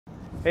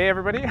Hey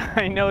everybody,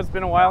 I know it's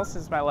been a while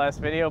since my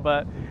last video,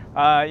 but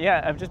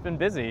yeah, I've just been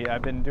busy.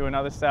 I've been doing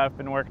other stuff,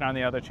 been working on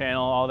the other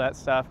channel, all that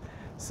stuff.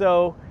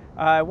 So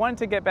I wanted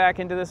to get back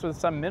into this with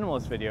some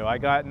minimalist video. I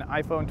got an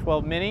iPhone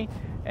 12 mini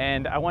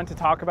and I want to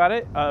talk about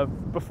it.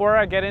 Before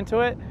I get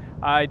into it,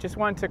 I just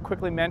want to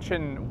quickly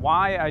mention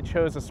why I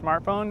chose a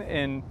smartphone.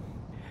 And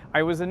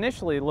I was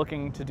initially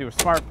looking to do a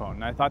smartphone,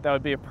 and I thought that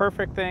would be a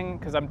perfect thing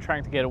because I'm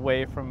trying to get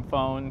away from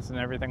phones and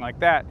everything like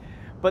that.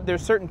 But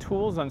there's certain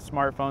tools on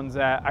smartphones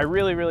that I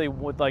really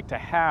would like to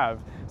have,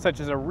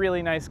 such as a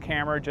really nice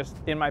camera just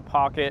in my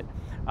pocket,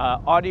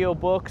 audio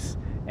books,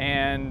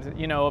 and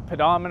a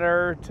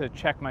pedometer to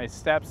check my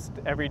steps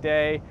every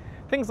day,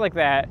 things like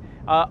that.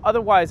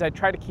 Otherwise, I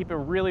try to keep it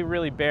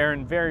really bare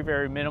and very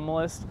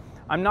minimalist.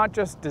 I'm not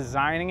just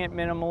designing it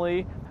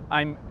minimally,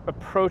 I'm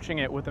approaching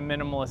it with a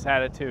minimalist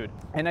attitude.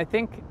 And I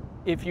think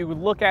if you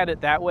look at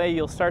it that way,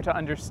 you'll start to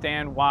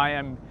understand why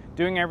I'm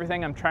doing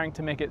everything. I'm trying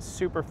to make it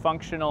super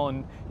functional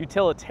and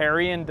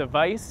utilitarian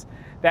device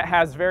that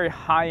has very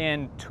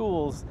high-end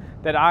tools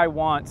that I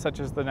want,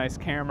 such as the nice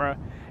camera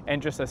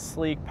and just a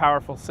sleek,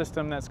 powerful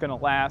system that's gonna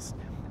last.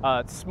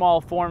 Small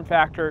form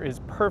factor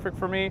is perfect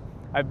for me.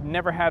 I've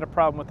never had a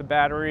problem with the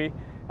battery.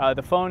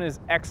 The phone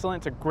is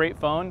excellent, it's a great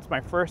phone. It's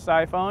my first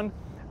iPhone.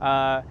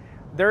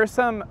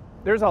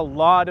 There's a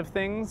lot of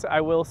things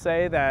I will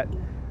say that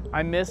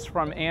I miss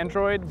from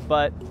Android,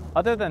 but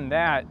other than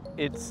that,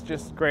 it's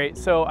just great.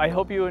 So I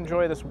hope you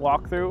enjoy this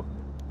walkthrough.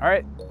 All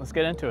right, let's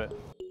get into it.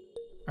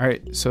 All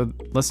right, so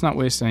let's not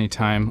waste any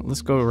time.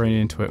 Let's go right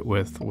into it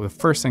with the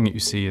first thing that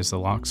you see is the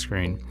lock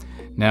screen.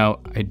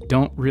 Now, I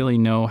don't really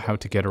know how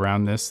to get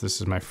around this.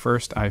 This is my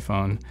first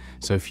iPhone,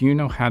 so if you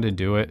know how to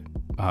do it,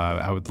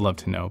 I would love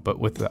to know. But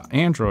with the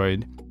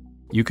Android,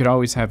 you could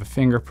always have a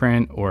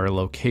fingerprint or a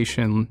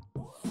location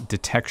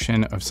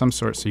detection of some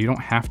sort, so you don't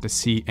have to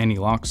see any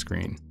lock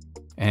screen.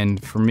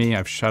 And for me,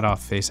 I've shut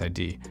off Face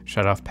ID,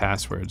 shut off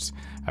passwords.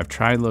 I've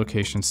tried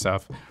location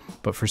stuff,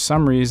 but for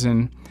some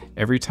reason,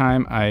 every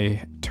time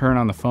I turn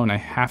on the phone, I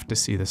have to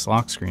see this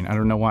lock screen. I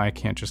don't know why I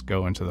can't just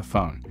go into the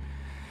phone.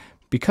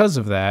 Because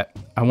of that,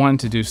 I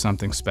wanted to do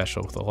something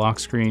special with the lock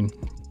screen.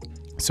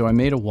 So I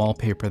made a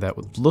wallpaper that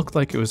would look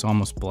like it was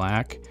almost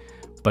black,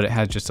 but it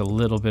had just a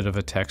little bit of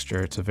a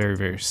texture. It's a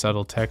very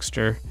subtle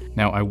texture.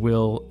 Now I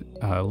will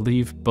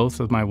leave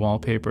both of my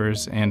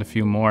wallpapers and a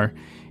few more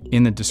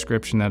in the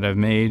description that I've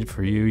made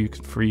for you. You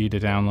can free to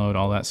download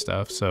all that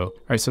stuff. So, all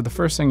right, so the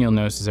first thing you'll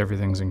notice is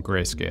everything's in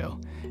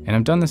grayscale. And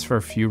I've done this for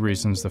a few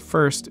reasons. The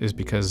first is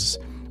because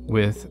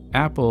with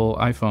Apple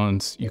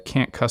iPhones, you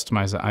can't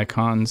customize the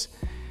icons.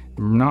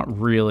 Not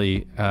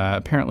really.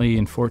 Apparently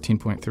in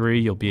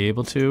 14.3, you'll be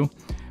able to,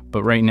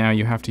 but right now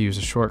you have to use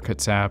a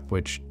shortcuts app,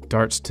 which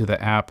darts to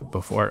the app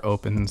before it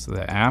opens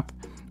the app,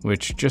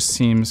 which just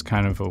seems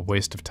kind of a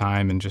waste of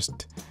time and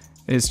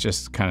it's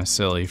just kind of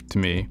silly to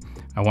me.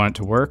 I want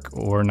it to work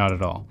or not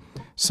at all.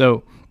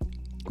 So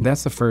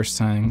that's the first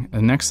thing.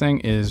 The next thing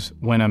is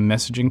when I'm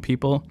messaging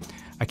people,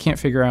 I can't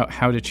figure out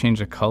how to change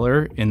the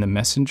color in the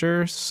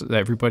messengers so that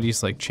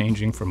everybody's like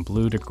changing from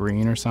blue to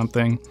green or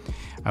something.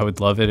 I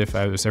would love it if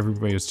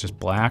everybody was just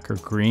black or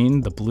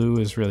green. The blue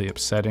is really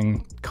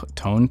upsetting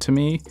tone to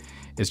me.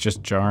 It's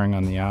just jarring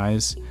on the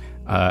eyes.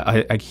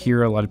 I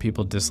hear a lot of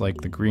people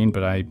dislike the green,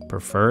 but I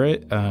prefer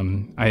it.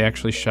 I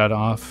actually shut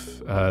off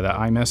the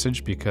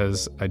iMessage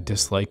because I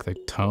dislike the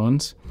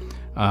tones.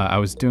 I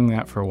was doing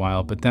that for a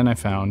while, but then I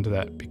found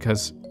that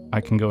because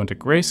I can go into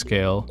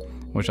grayscale,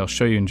 which I'll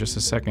show you in just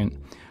a second,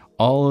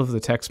 all of the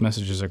text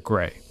messages are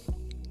gray.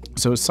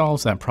 So it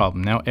solves that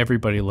problem. Now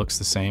everybody looks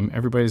the same,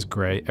 everybody's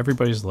gray,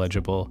 everybody's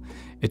legible.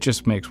 It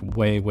just makes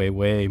way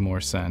more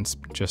sense,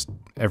 just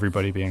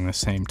everybody being the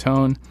same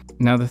tone.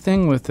 Now the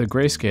thing with the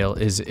grayscale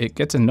is it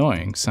gets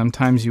annoying.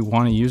 Sometimes you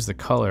want to use the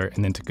color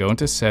and then to go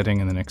into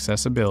setting and then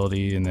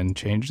accessibility and then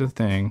change the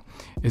thing.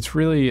 It's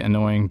really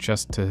annoying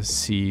just to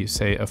see,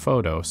 say, a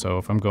photo. So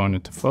if I'm going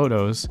into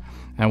photos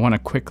and I want to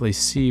quickly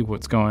see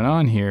what's going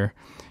on here,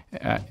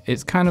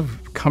 it's kind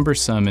of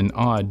cumbersome and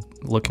odd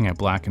looking at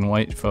black and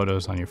white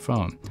photos on your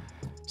phone.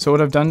 So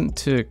what I've done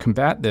to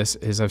combat this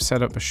is I've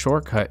set up a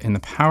shortcut in the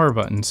power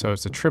button, so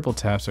it's a triple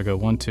tap, so I go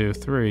 1, 2,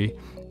 3,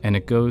 and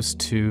it goes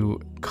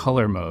to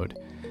color mode.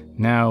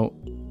 Now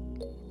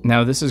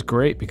this is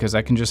great because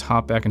I can just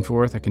hop back and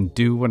forth, I can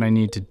do what I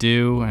need to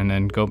do and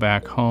then go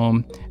back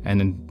home, and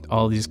then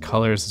all these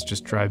colors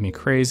just drive me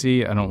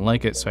crazy. I don't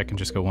like it, so I can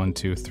just go 1,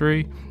 2,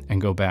 3 and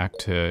go back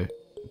to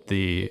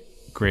the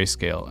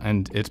grayscale,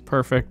 and it's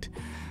perfect.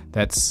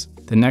 That's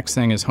the next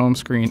thing is home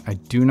screen. I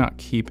do not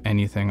keep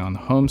anything on the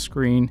home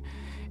screen.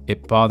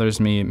 It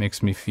bothers me. It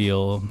makes me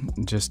feel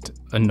just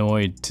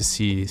annoyed to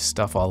see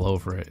stuff all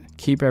over it.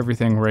 Keep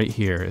everything right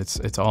here.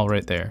 It's all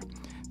right there.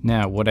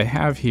 Now, what I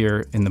have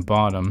here in the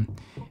bottom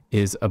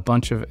is a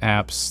bunch of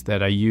apps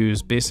that I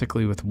use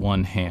basically with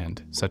one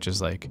hand, such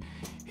as like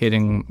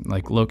hitting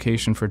like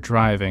location for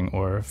driving,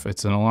 or if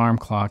it's an alarm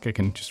clock, I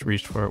can just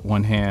reach for it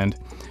one hand.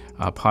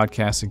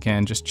 Podcasts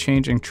again, just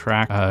changing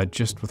track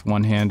just with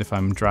one hand if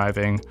I'm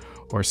driving,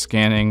 or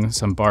scanning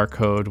some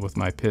barcode with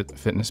my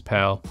Fitness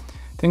Pal.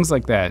 things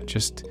like that.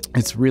 Just,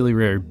 it's really,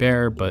 really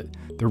bare, but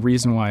the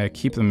reason why I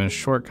keep them in a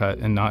shortcut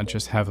and not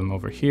just have them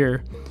over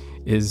here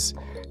is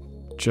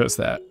just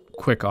that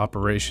quick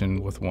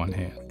operation with one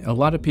hand. A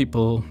lot of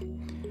people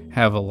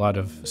have a lot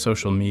of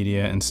social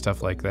media and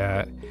stuff like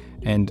that,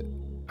 and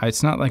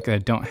it's not like I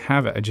don't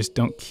have it, I just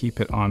don't keep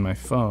it on my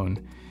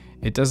phone.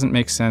 It doesn't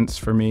make sense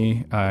for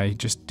me. I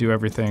just do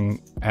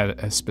everything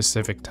at a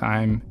specific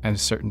time, at a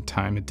certain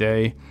time of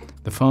day.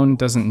 The phone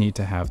doesn't need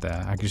to have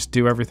that. I just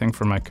do everything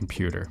from my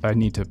computer. If I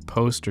need to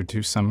post or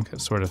do some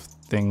sort of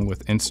thing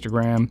with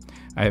Instagram,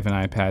 I have an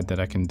iPad that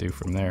I can do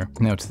from there.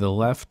 Now to the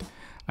left,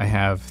 I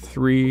have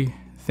 3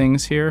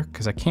 things here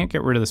because I can't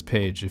get rid of this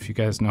page. If you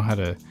guys know how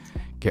to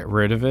get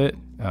rid of it,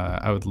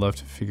 I would love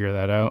to figure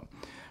that out.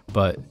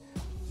 But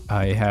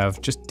I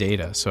have just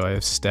data. So I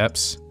have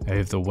steps, I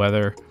have the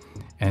weather,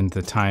 and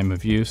the time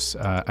of use.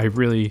 I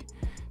really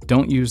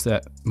don't use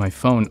my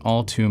phone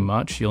all too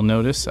much. You'll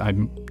notice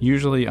I'm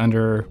usually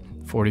under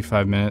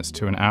 45 minutes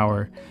to an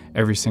hour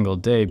every single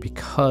day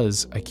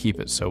because I keep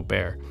it so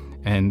bare.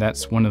 And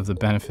that's one of the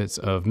benefits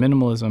of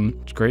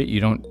minimalism. It's great, you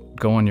don't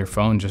go on your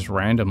phone just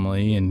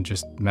randomly and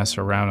just mess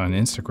around on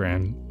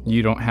Instagram.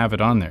 You don't have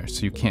it on there,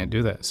 so you can't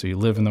do that. So you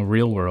live in the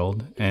real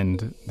world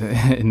and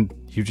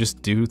you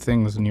just do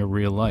things in your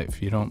real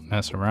life. You don't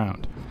mess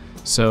around.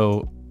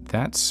 So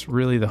that's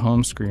really the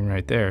home screen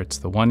right there. It's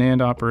the one-hand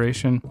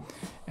operation,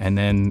 and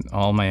then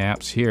all my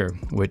apps here,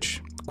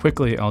 which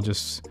quickly I'll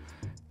just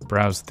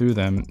browse through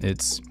them.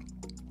 It's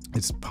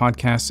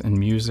podcasts and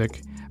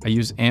music. I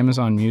use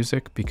Amazon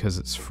Music because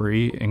it's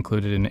free,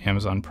 included in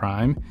Amazon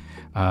Prime.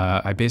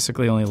 I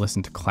basically only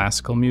listen to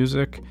classical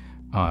music,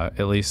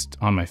 at least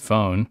on my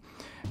phone,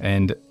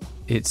 and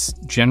it's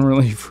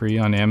generally free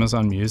on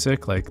Amazon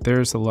Music. Like,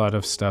 there's a lot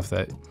of stuff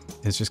that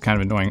is just kind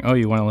of annoying. Oh,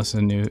 you want to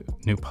listen to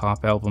new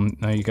pop album?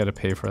 No, you got to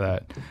pay for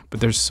that. But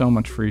there's so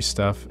much free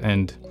stuff,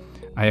 and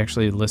I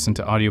actually listen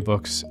to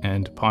audiobooks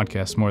and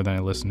podcasts more than I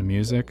listen to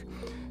music.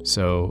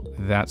 So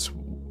that's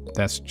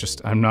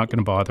just, I'm not going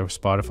to bother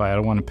with Spotify. I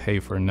don't want to pay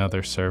for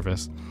another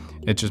service.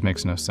 It just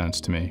makes no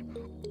sense to me.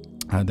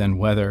 Then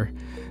weather.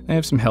 I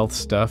have some health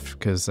stuff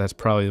because that's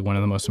probably one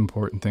of the most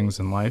important things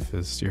in life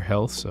is your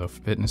health. So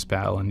fitness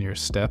pal and your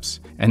steps.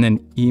 And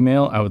then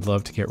email, I would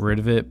love to get rid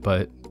of it,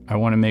 but I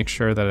want to make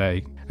sure that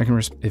I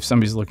can, if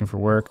somebody's looking for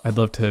work, I'd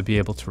love to be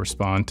able to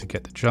respond to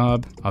get the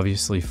job.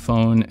 Obviously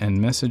phone and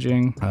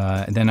messaging.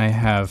 Then I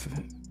have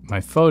my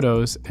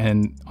photos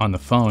and on the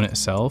phone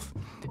itself,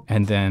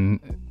 and then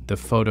the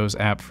Photos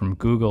app from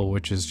Google,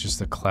 which is just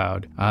the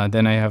cloud.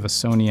 Then I have a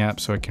Sony app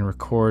so I can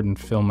record and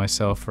film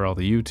myself for all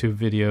the YouTube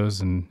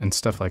videos and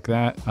stuff like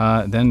that.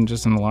 Then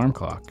just an alarm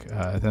clock.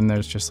 Then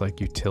there's just like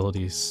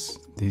utilities.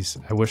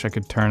 I wish I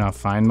could turn off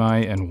Find My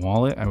and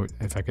Wallet.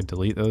 If I could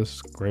delete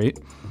those, great.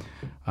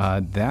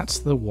 That's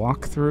the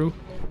walkthrough.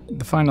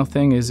 The final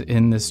thing is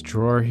in this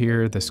drawer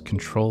here, this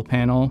control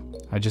panel.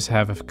 I just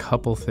have a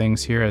couple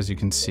things here, as you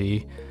can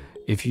see.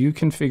 If you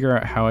can figure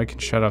out how I can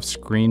shut off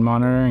screen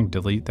monitoring,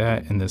 delete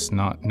that in this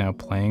not now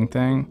playing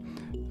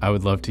thing, I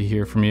would love to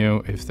hear from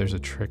you if there's a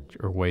trick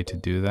or way to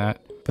do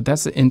that. But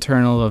that's the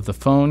internal of the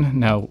phone.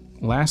 Now,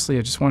 lastly,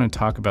 I just want to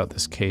talk about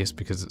this case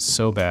because it's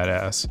so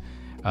badass.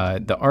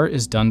 The art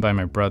is done by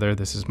my brother.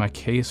 This is my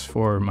case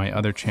for my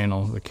other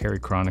channel, the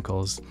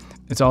CHRONICLES.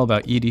 It's all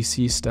about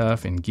EDC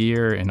stuff and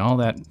gear and all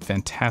that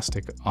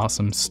fantastic,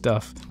 awesome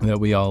stuff that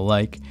we all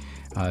like.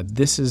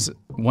 This is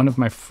one of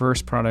my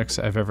first products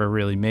I've ever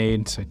really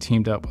made, so I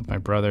teamed up with my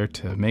brother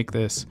to make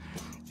this,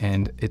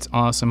 and it's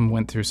awesome.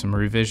 Went through some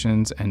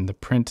revisions, and the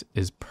print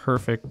is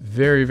perfect.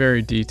 Very,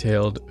 very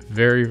detailed,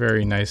 very,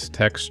 very nice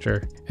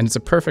texture, and it's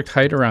a perfect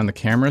height around the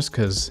cameras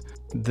because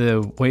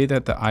the way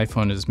that the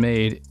iPhone is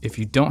made, if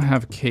you don't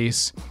have a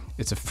case,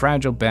 it's a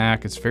fragile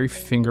back, it's very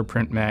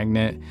fingerprint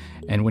magnet,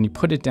 and when you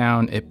put it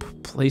down, it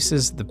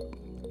places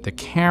the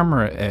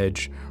camera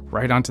edge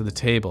right onto the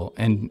table,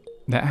 and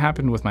that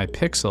happened with my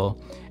Pixel,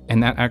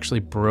 and that actually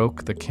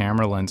broke the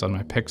camera lens on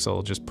my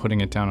Pixel just putting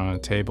it down on a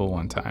table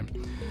one time.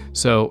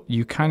 So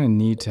you kind of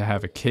need to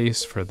have a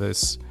case for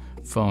this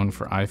phone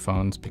for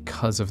iPhones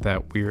because of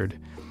that weird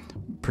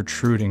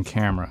protruding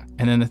camera.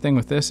 And then the thing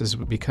with this is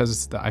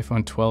because the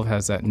iPhone 12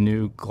 has that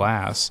new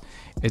glass,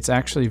 it's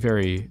actually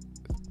very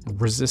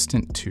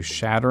resistant to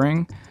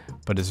shattering,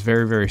 but it's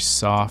very, very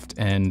soft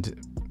and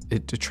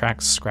it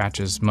detracts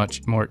scratches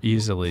much more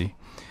easily.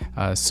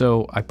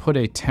 So I put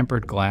a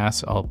tempered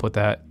glass. I'll put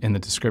that in the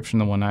description,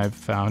 the one I've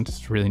found.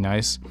 It's really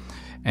nice.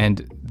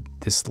 And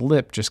this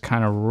lip just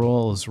kind of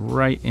rolls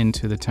right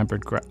into the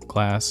tempered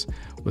glass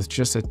with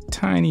just a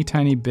tiny,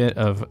 tiny bit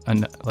of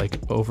like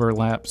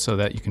overlap so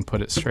that you can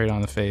put it straight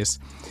on the face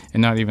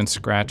and not even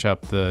scratch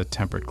up the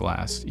tempered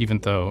glass, even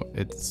though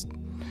it's,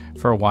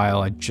 for a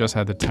while, I just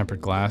had the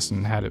tempered glass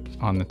and had it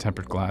on the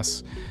tempered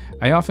glass.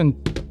 I often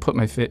put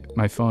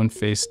my phone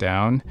face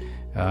down.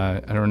 I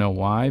don't know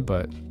why,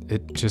 but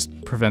it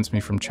just prevents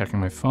me from checking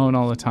my phone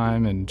all the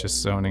time and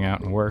just zoning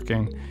out and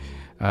working.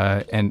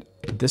 And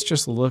this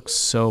just looks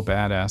so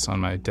badass on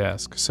my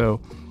desk.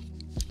 So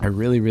I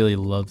really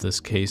love this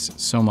case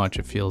so much.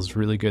 It feels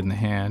really good in the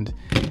hand,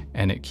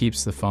 and it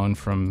keeps the phone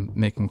from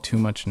making too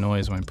much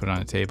noise when I put it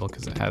on a table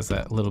because it has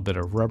that little bit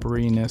of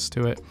rubberiness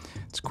to it.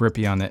 It's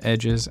grippy on the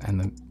edges,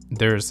 and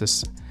there's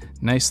this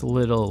nice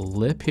little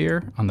lip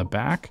here on the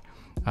back,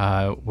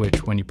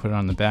 which when you put it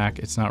on the back,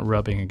 it's not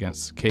rubbing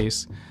against the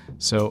case.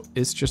 So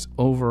it's just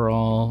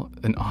overall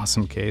an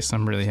awesome case.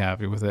 I'm really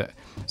happy with it.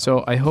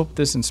 So I hope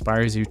this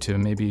inspires you to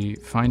maybe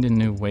find a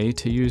new way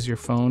to use your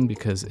phone,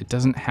 because it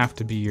doesn't have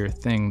to be your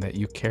thing that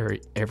you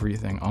carry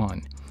everything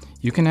on.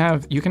 You can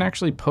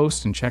actually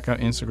post and check out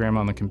Instagram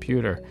on the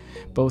computer,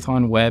 both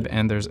on web,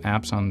 and there's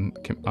apps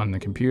on the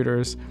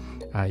computers.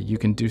 You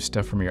can do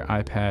stuff from your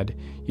iPad.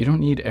 You don't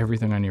need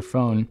everything on your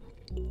phone,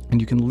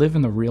 and you can live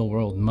in the real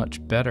world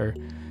much better.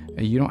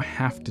 You don't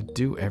have to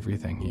do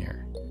everything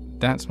here.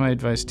 That's my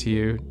advice to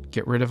you.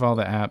 Get rid of all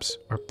the apps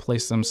or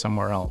place them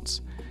somewhere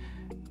else.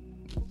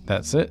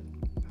 That's it.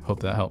 Hope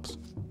that helps.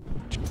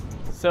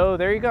 So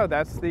there you go.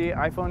 That's the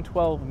iPhone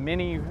 12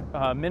 mini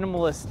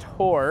minimalist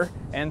tour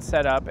and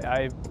setup.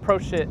 I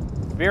approached it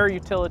very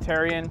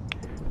utilitarian,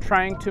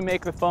 trying to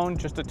make the phone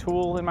just a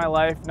tool in my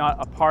life, not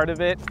a part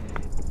of it.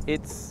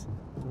 It's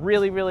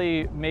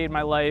really made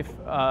my life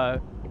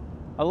a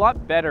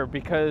lot better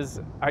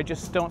because I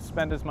just don't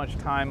spend as much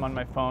time on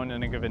my phone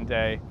in a given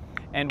day.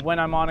 And when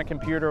I'm on a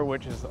computer,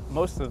 which is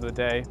most of the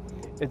day,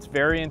 it's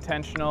very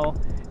intentional.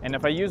 And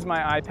if I use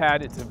my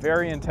iPad, it's a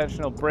very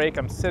intentional break.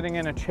 I'm sitting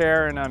in a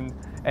chair and I'm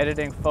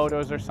editing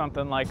photos or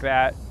something like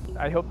that.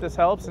 I hope this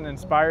helps and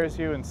inspires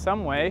you in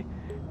some way.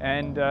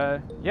 And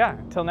yeah,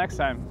 until next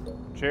time,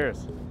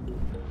 cheers.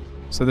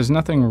 So there's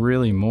nothing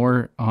really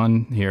more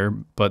on here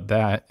but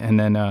that. And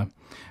then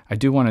I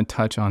do want to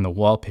touch on the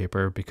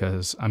wallpaper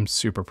because I'm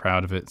super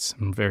proud of it.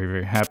 I'm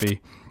very happy.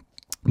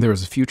 There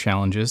was a few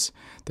challenges.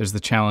 There's the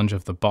challenge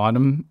of the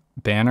bottom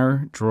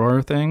banner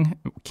drawer thing.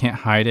 Can't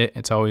hide it.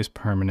 It's always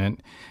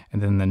permanent.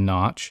 And then the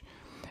notch.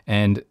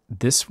 And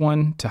this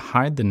one, to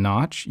hide the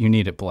notch, you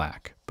need it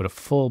black. But a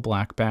full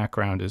black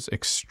background is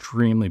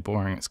extremely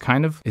boring. It's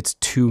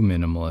too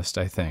minimalist,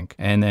 I think.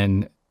 And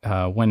then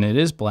when it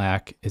is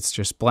black, it's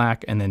just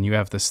black. And then you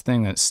have this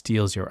thing that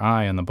steals your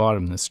eye on the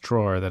bottom of this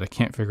drawer that I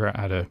can't figure out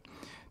how to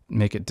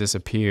make it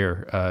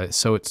disappear.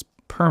 So it's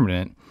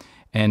permanent.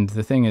 And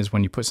the thing is,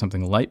 when you put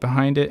something light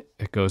behind it,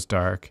 it goes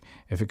dark.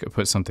 If you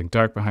put something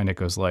dark behind it, it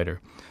goes lighter.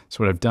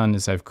 So what I've done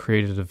is I've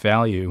created a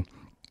value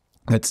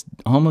that's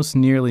almost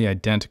nearly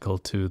identical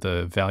to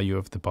the value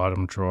of the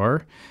bottom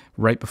drawer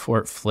right before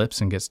it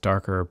flips and gets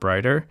darker or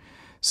brighter.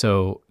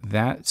 So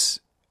that's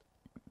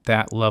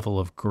that level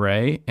of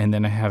gray, and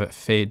then I have it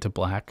fade to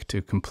black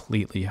to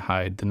completely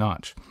hide the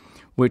notch,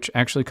 which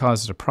actually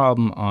causes a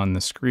problem on the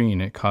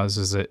screen. It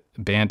causes it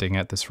banding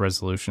at this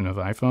resolution of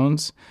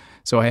iPhones.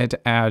 So I had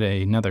to add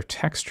another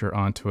texture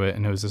onto it,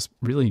 and it was this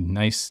really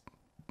nice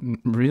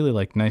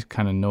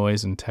kind of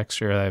noise and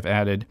texture that I've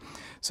added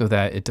so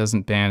that it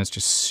doesn't band. It's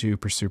just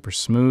super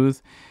smooth,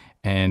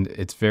 and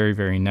it's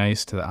very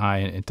nice to the eye.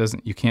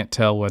 And you can't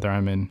tell whether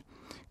I'm in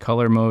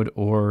color mode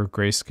or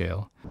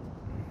grayscale.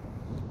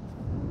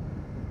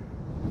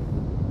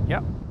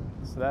 Yep,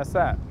 so that's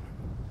that.